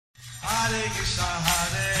Hare Krishna,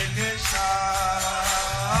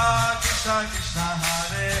 Krishna Krishna,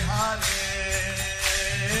 Hare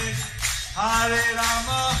Hare, Hare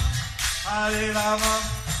Rama, Rama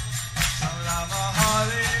Rama,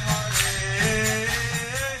 Hare Hare.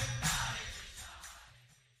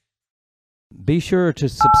 Be sure to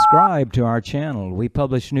subscribe to our channel. We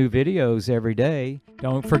publish new videos every day.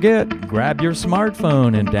 Don't forget, grab your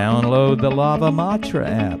smartphone and download the Lava Matra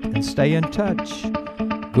app and stay in touch.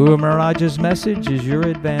 Guru Maharaj's message is your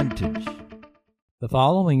advantage. The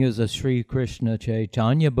following is a Sri Krishna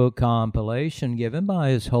Chaitanya book compilation given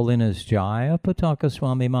by His Holiness Jaya Pataka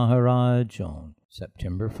Swami Maharaj on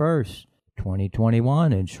September 1st,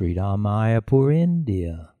 2021 in Sri Mayapur,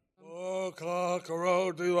 India.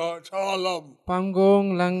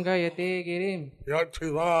 Pangong Langayate Girim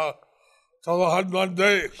Yattiva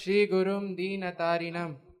Tavahanmande Shri Gurum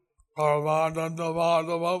Dinatarinam Paramananda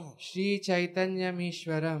Madhavam Shri Chaitanya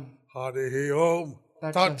Mishwaram. Hare Om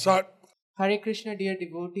That's Tat Sat. Hare Krishna, dear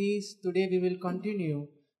devotees. Today we will continue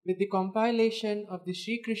with the compilation of the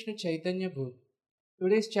Shri Krishna Chaitanya book.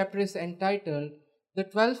 Today's chapter is entitled The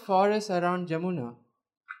 12 Forests Around Jamuna.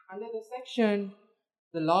 Under the section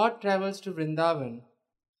The Lord Travels to Vṛndāvana.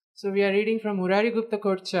 So we are reading from Murari Gupta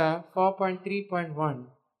Korcha 4.3.1.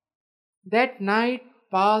 That night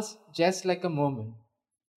passed just like a moment,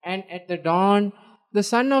 and at the dawn the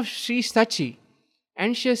son of Sri Sachi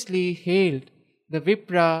anxiously hailed the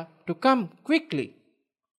Vipra to come quickly.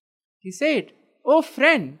 He said, "O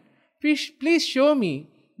friend, please show me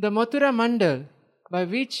the Mathura Mandal by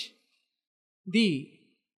which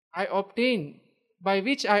I obtained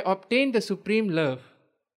the supreme love."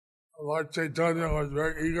 Lord Chaitanya was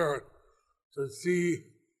very eager to see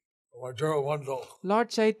Mathura Mandal, Lord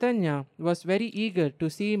Chaitanya was very eager to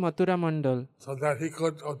see Mathura Mandal so that he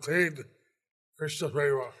could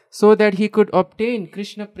obtain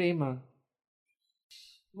Krishna Prema.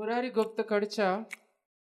 Murari Gupta Karcha.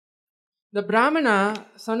 The Brahmana,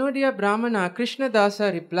 Sanodiya Brahmana Krishna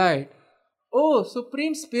Dasa replied, "O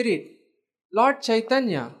Supreme Spirit, Lord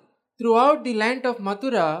Chaitanya, throughout the land of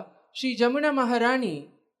Mathura, Sri Jamuna Maharani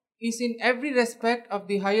is in every respect of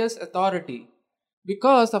the highest authority.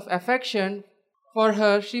 Because of affection for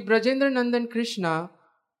her, Sri Brajendra Nandan Krishna,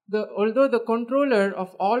 although the controller of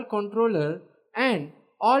all controller and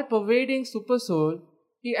all-pervading supersoul,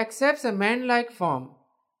 he accepts a man-like form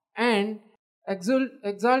and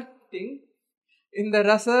exulting in the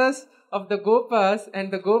rasas of the Gopas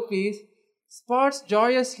and the Gopis, sports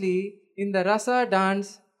joyously in the rasa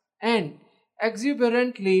dance and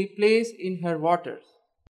exuberantly plays in her waters."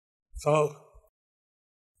 So,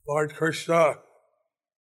 Lord Krishna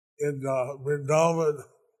in Vṛndāvana,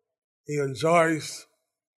 he enjoys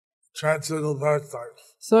transcendental pastimes.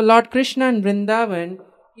 So Lord Krishna in Vrindavan,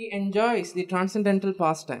 he enjoys the transcendental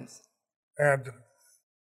pastimes. And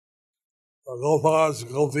the Gopas,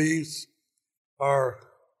 Gopis are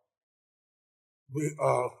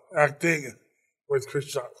acting with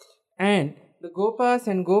Krishna. And the Gopas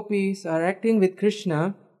and Gopis are acting with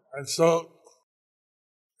Krishna. And so,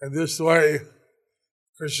 in this way,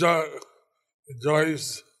 Krishna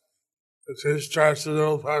enjoys his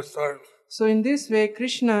transcendental pastime. So in this way,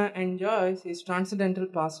 Krishna enjoys his transcendental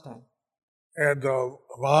pastime. And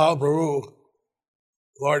Mahaprabhu,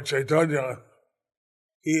 Lord Chaitanya,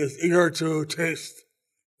 he is eager to taste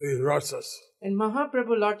these rasas. And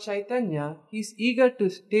Mahaprabhu, Lord Chaitanya, he is eager to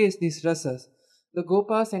taste these rasas. The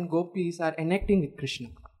Gopas and Gopis are enacting with Krishna.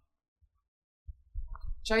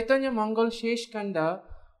 Chaitanya Mangal Shesh Kanda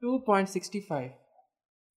 2.65.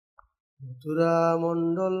 Mathura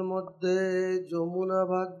মণ্ডল মধ্যে যমুনা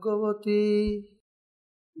ভাগ্যবতী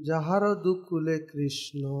যাহার দুকুলে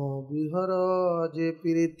কৃষ্ণ বিহর যে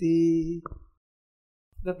প্রীতি.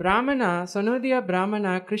 The Brahmana, Sanodiya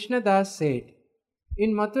Brahmana Krishna Das said, "In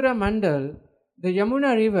Mathura Mandal, the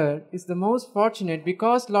Yamuna river is the most fortunate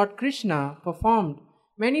because Lord Krishna performed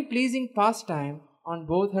many pleasing pastimes on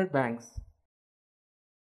both her banks."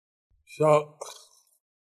 So,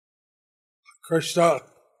 Krishna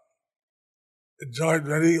enjoyed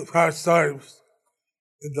many pastimes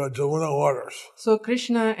in the Jamuna waters. So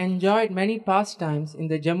Krishna enjoyed many pastimes in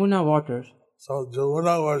the Jamuna waters. So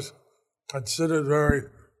Jamuna was considered very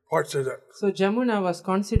fortunate. So Jamuna was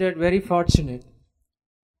considered very fortunate.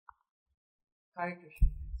 Hare Krishna.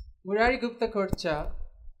 Murari Gupta Korcha.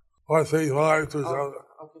 435 to 7.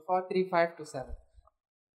 Okay, 435 to 7.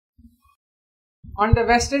 On the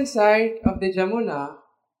western side of the Jamuna,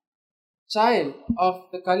 child of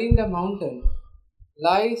the Kalinda mountain,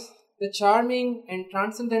 lies the charming and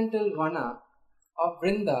transcendental Vana of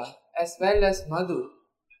Vrinda as well as Madhu,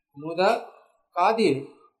 Muda, Kadir,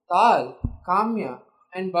 Tal, Kamya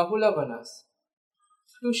and Bahula Vanas.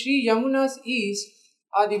 To Sri Yamuna's east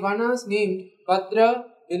are the Vanas named Bhadra,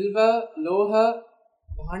 Bilva, Loha,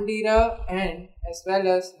 Bhandira and as well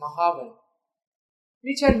as Mahavan,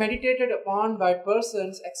 which are meditated upon by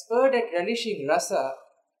persons expert at relishing rasa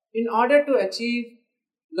in order to achieve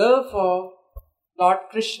love for Lord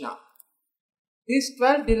Krishna. These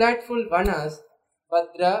 12 delightful vanas,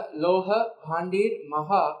 Bhadra, Loha, Bhandir,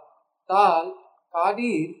 Maha, Tal,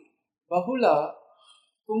 Kadir, Bahula,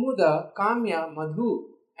 Kumuda, Kamya, Madhu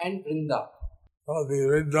and Vrinda. The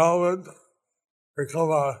Vṛndāvana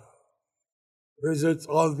Parikrama visits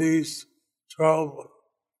all these 12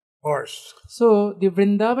 forests. So the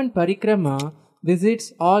Vrindavan Parikrama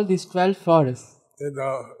visits all these 12 forests. In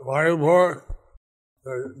Mayapur,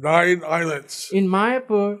 there are 9 islands In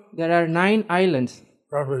Mayapur, there are 9 islands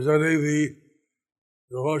representing the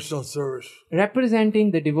devotional service.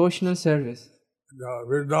 representing the devotional service. In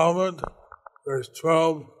Vṛndāvana, there's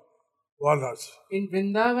 12 vanas, In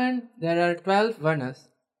Vrindavan, there are 12 vanas,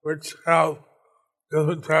 which have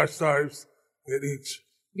different pastimes in each.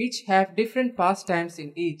 which have different pastimes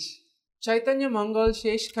in each. Chaitanya Mangal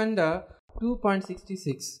Shesh Khanda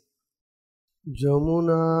 2.66.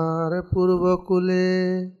 যমুনার পূর্বকূলে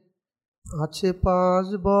আছে 5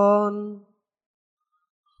 বন,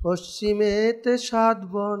 পশ্চিমেতে 7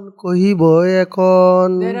 বন কহিব এখন।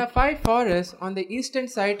 There are 5 forests on the eastern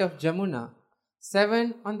side of Jamuna, 7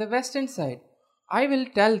 on the western side. I will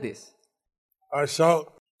tell this. So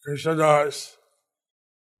Krishnadas,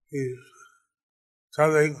 he's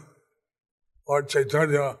telling Lord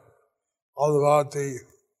Chaitanya all about the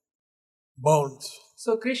bones.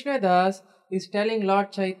 So Krishna Das is telling Lord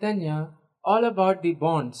Chaitanya all about the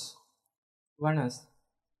bonds, vanas.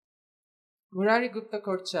 Murari Gupta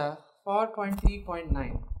Kocha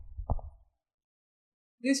 4.3.9.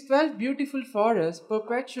 These 12 beautiful forests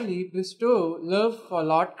perpetually bestow love for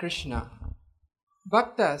Lord Krishna.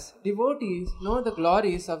 Bhaktas, devotees, know the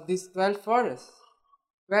glories of these 12 forests,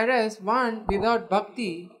 whereas one without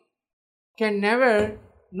bhakti can never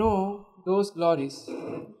know those glories.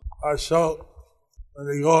 So when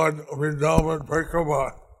they go on Vṛndāvana Parikrama,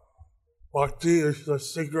 bhakti is the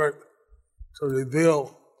secret to reveal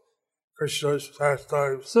Krishna's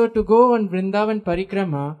pastimes. So to go on Vrindavan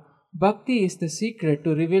Parikrama, bhakti is the secret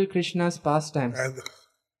to reveal Krishna's pastimes. And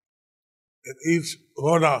in each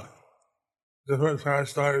vana, different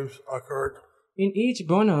pastimes occurred. In each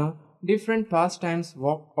bona, different pastimes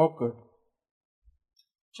occurred.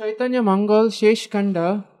 Chaitanya Mangal Shesh Khanda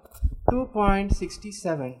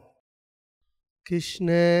 2.67.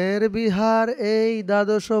 কৃষ্ণের বিহার এই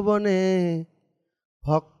দ্বাদশ বনে,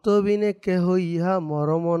 ভক্ত বিনে কেহ ইহা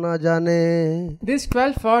মরম না জানে। These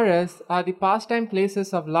 12 forests are the pastime places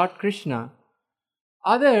of Lord Krishna.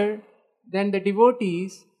 Other than the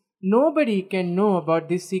devotees, nobody can know about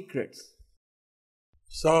these secrets.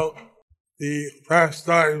 So the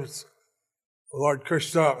pastimes of Lord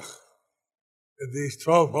Krishna in these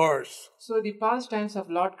 12 forests So the pastimes of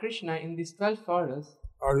Lord Krishna in these 12 forests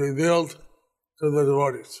are revealed to the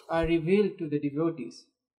devotees. are revealed to the devotees.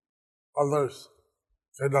 Others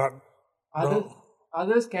cannot know.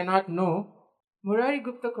 Others cannot know. Murari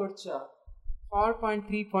Gupta Kocha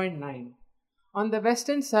 4.3.9. On the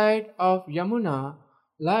western side of Yamuna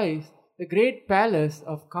lies the great palace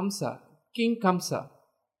of Kamsa, King Kamsa.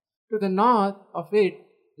 To the north of it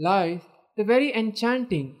lies the very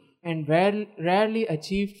enchanting and rarely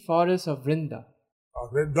achieved forest of Vrinda.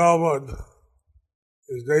 Vṛndāvana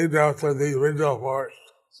is named after the Vrinda forest.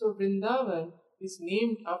 So Vrindavan is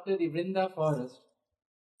named after the Vrinda forest.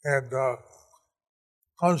 And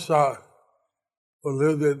Kamsa, who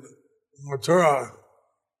lived in Mathura,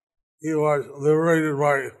 he was liberated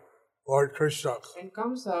by Lord Krishna. And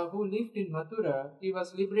Kamsa, who lived in Mathura, he was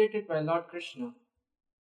liberated by Lord Krishna.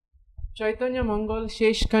 Chaitanya Mangal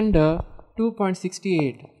Shesh Khanda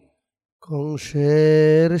 2.68.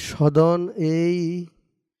 কংসের সদন এই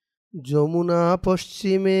যমুনা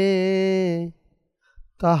পশ্চিমে,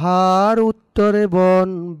 তাহার উত্তরে বন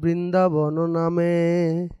বৃন্দাবন নামে।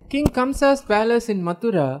 King Kamsa's palace in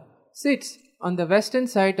Mathura sits on the western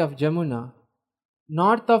side of Jamuna.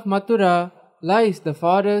 North of Mathura lies the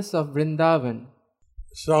forest of Vrindavan.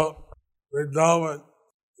 So Vṛndāvana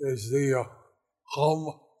is the home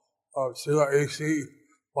of Srila A.C.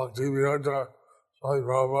 Bhaktivedanta Swami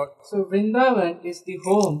Prabhupada. So Vrindavan is the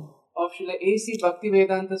home of Srila A.C.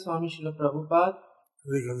 Bhaktivedanta Swami Srila Prabhupada.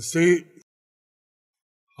 You can see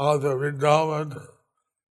how the Vṛndāvana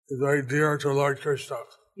is very dear to Lord Krishna.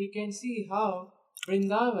 We can see how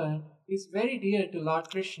Vrindavan is very dear to Lord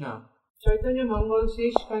Krishna. Chaitanya Mangal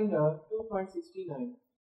Shesh Khanda 2.69.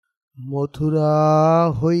 Mathura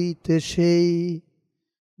হইতে সেই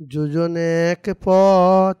যোজন এক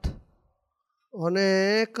পথ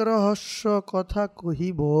অনেক রহস্য কথা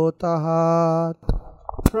কহিব তাহার।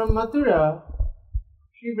 From Mathura,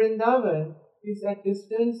 Sri Vṛndāvana is at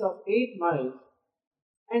distance of 8 miles,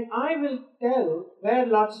 and I will tell where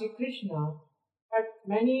Lord Sri Krishna had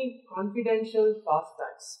many confidential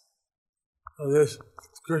pastimes. This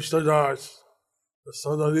Krishnadas, the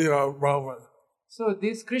son of the Brahman, So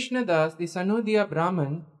this Krishnadas, the Sanodiya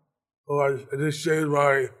Brahman, who was initiated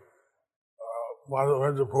by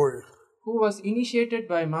Mayapur, who was initiated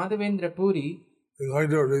by Madhavendra Puri, is going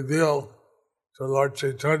to reveal to Lord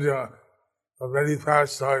Chaitanya the many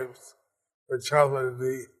pastimes which happen in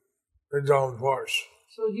the Vṛndāvana forest.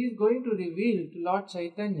 so he is going to reveal to Lord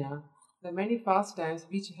Chaitanya the many pastimes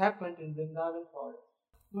which happened in Vrindavan forest.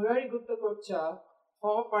 Murari Gupta Kocha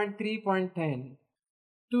 4.3.10.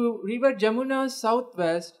 To river Jamuna's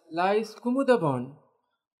southwest lies Kumudabon,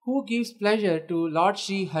 who gives pleasure to Lord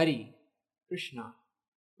Sri Hari, Krishna.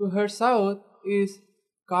 To her south is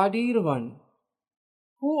Kadirvan,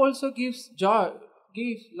 who also gives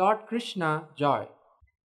Lord Krishna joy.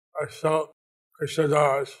 So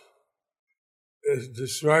Krishnadas is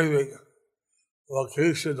describing the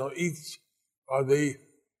location of each of the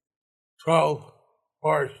 12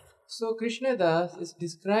 forests. So Krishnadas is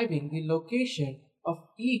describing the location of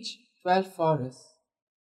each 12 forests,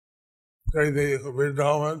 Say the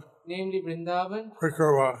Vṛndāvana, namely Vrindavan,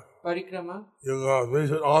 Parikrama, Parikrama. you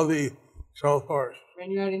visit all the 12 forests. When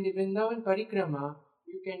you are in the Vrindavan Parikrama,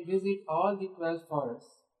 you can visit all the 12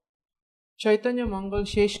 forests. Chaitanya Mangal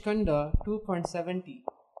Sheshkanda 2.70.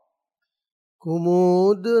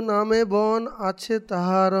 কুমুদ নামে বন আছে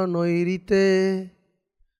তাহার নৈরিতে,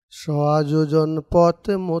 সযোজন পথ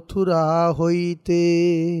মথুরা হইতে।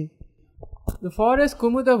 The forest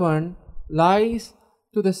Kumudavan lies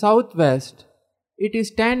to the southwest. It is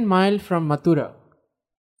 10 miles from Mathura.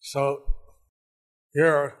 So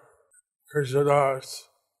here Krishnadas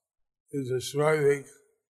is describing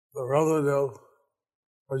the relative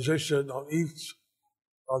position of each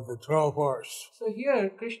of the 12 forests. So here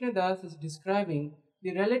Krishnadas is describing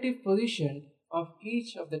the relative position of each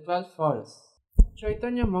of the 12 forests.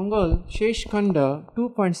 Chaitanya Mangal Sheshkanda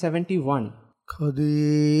 2.71.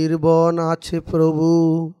 খদির বন আছে প্রভু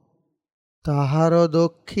তাহার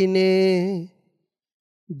দক্ষিণে,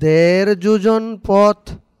 দের যোজন পথ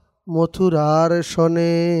মথুরার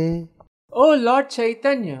শনে। O Lord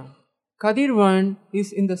Chaitanya, Kadirvan is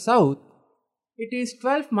in the south. It is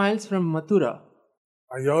 12 miles from Mathura.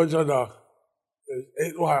 A yojana is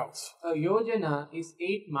 8 miles. A yojana is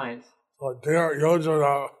 8 miles. So there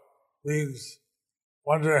yojana means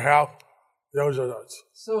 1.5 yojanas.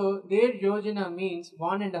 So their yojana means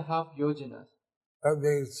 1.5 yojanas. That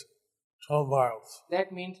means 12 miles. That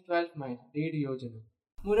means 12 miles. Their yojana.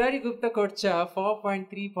 Murari Gupta Korcha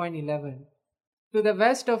 4.3.11. To the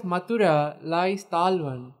west of Mathura lies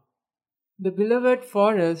Talvan, the beloved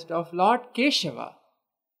forest of Lord Keshava.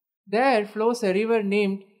 There flows a river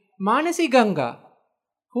named Manasi Ganga,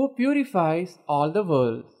 who purifies all the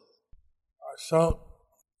world. So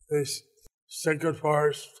this sacred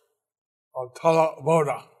forest of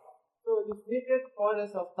Vṛndāvana So the sacred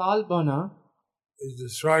forest of Talbana is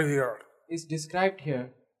described here. is described here.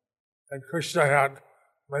 And Krishna had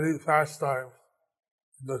many pastimes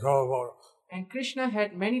in the Vṛndāvana. And Krishna had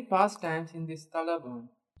many pastimes in this Talaban.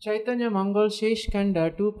 Chaitanya Mangal Sheshkanda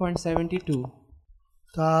 2.72.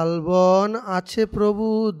 তালবন আছে প্রভু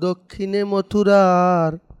দক্ষিণে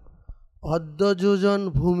মথুরার, অদ্য যোজন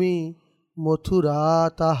ভূমি মথুরা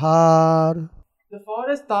তাহার। The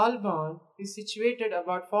forest Talban is situated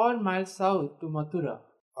about 4 miles south to Mathura.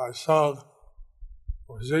 I saw the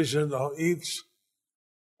position of each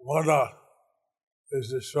vana is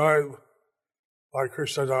described by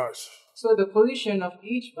Krishnadas. So the position of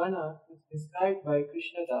each vana is described by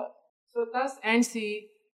Krishnadas. So thus ends the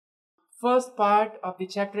first part of the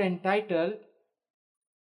chapter entitled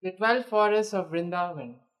The 12 Forests of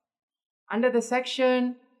Vrindavan. Under the section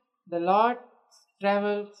The Lord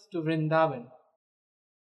Travels to Vrindavan.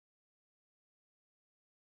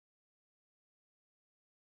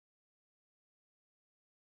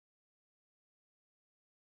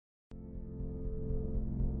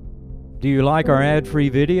 Do you like our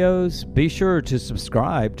ad-free videos? Be sure to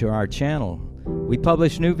subscribe to our channel. We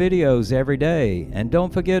publish new videos every day, and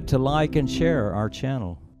don't forget to like and share our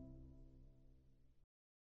channel.